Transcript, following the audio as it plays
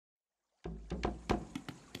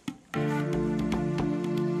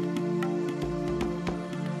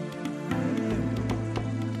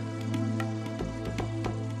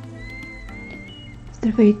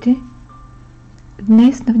Здравейте!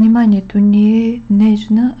 Днес на вниманието ни е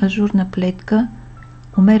нежна ажурна плетка,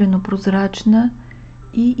 умерено прозрачна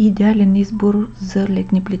и идеален избор за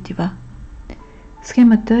летни плетива.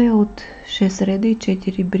 Схемата е от 6 реда и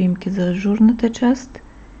 4 бримки за ажурната част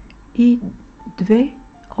и 2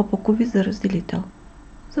 опакови за разделител.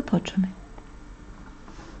 Започваме.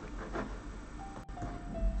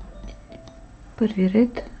 Първи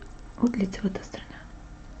ред от лицевата страна.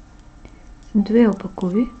 2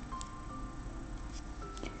 опакови,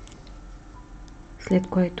 след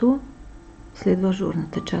което следва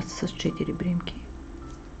ажурната част с 4 бримки,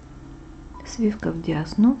 свивка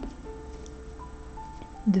вдясно,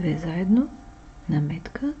 2 заедно,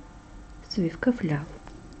 наметка, свивка вляво.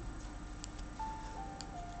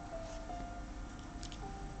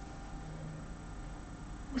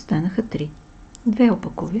 Останаха 3. 2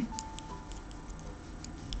 опакови,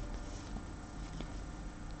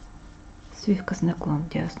 свивка с наклон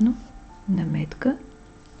вдясно, наметка,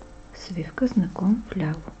 свивка с наклон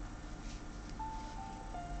вляво.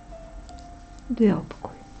 2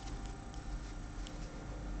 опакови,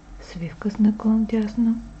 свивка с наклон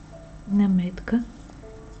вдясно, наметка,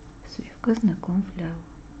 свивка с наклон вляво.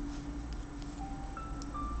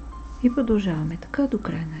 И продължаваме така до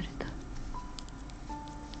края на реда.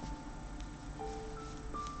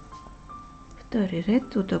 Втори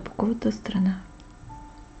ред от опаковата страна.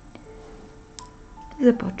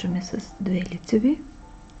 Започваме с 2 лицеви,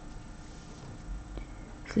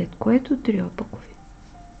 след което 3 опакови.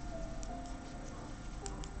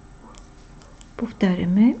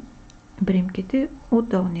 Повтаряме бримките от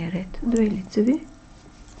долния ред. 2 лицеви,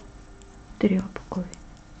 3 опакови.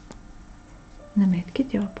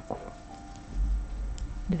 Наметките опаково.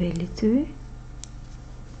 2 лицеви,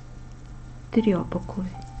 3 опакови.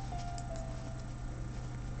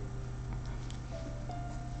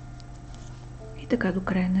 Така до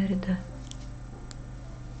края на реда.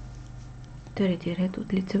 Трети ред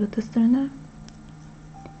от лицевата страна.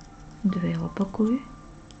 2 опакови,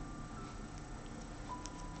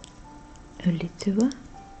 лицева,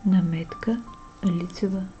 наметка,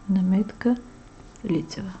 лицева, наметка,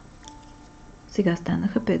 лицева. Сега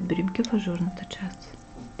станаха 5 бримки в ажурната част.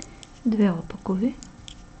 2 опакови,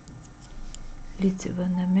 лицева,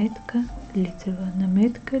 наметка, лицева,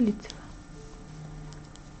 наметка, лицева.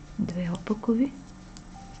 2 опакови,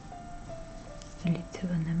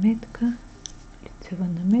 лицева, наметка, лицева,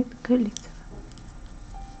 наметка, лицева.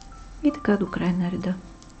 И така до края на реда.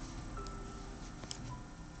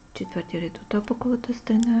 Четвърти ред от опаковата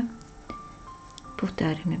страна.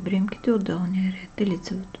 Повтаряме бримките от долния ред.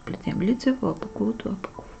 Лицевото плетем лицево, опаковото,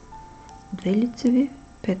 опаково. 2 лицеви,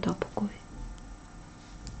 5 опакови.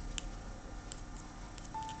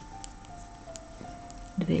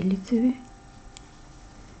 Две лицеви,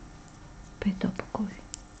 5 опакови.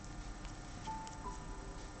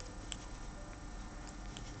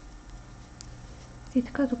 И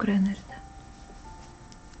така до края на реда.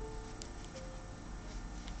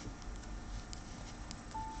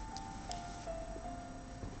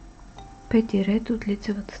 Пети ред от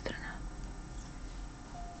лицевата страна.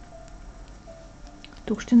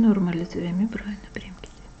 Тук ще нормализираме броя на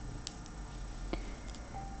бримките.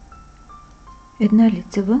 Една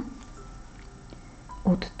лицева,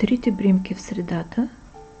 от 3 бримки в средата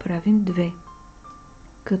правим 2,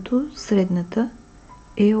 като средната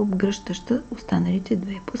е обгръщаща останалите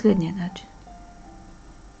 2. Последния начин.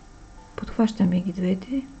 Подхващаме ги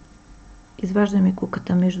двете, изваждаме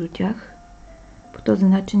куката между тях. По този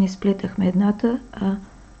начин изплетахме едната, а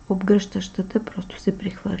обгръщащата просто се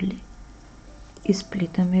прехвърли.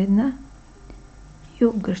 Изплитаме една и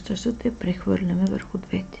обгръщащата я прехвърляме върху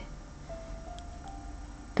двете.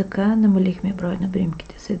 Така намалихме броя на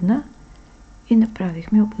бримките с една и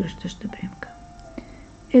направихме обгръщаща бримка.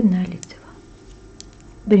 Една лицева.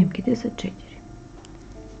 Бримките са 4.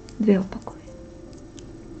 2 опакови.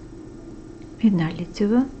 Една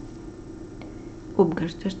лицева,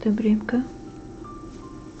 обгръщаща бримка,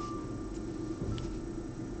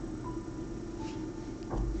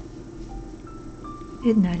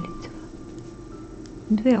 една лицева,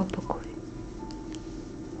 2 опакови,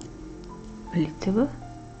 лицева,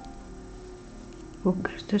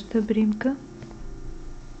 обгръщаща бримка,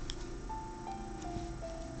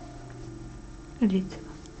 лицева.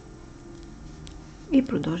 И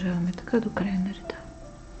продължаваме така до края на реда.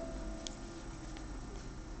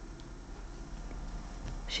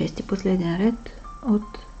 Шести последен ред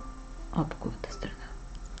от опаковата страна.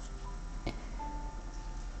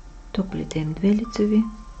 То плетем 2 лицеви,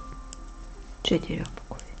 4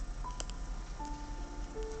 опакови.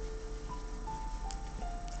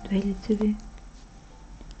 2 лицеви,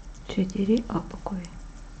 4 опакови.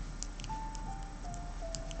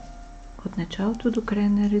 От началото до края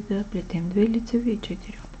на реда плетем 2 лицеви и 4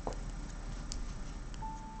 опакови.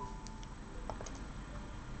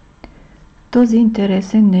 Този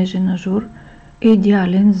интересен нежен ажур е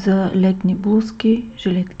идеален за летни блузки,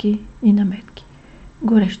 жилетки и наметки.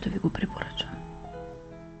 Горещо ви го препоръчвам.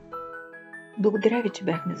 Благодаря ви, че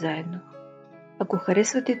бяхме заедно. Ако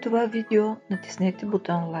харесвате това видео, натиснете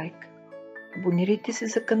бутон лайк. Абонирайте се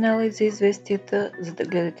за канала и за известията, за да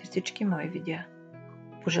гледате всички мои видеа.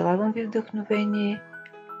 Пожелавам ви вдъхновение,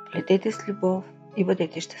 плетете с любов и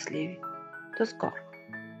бъдете щастливи. До скоро!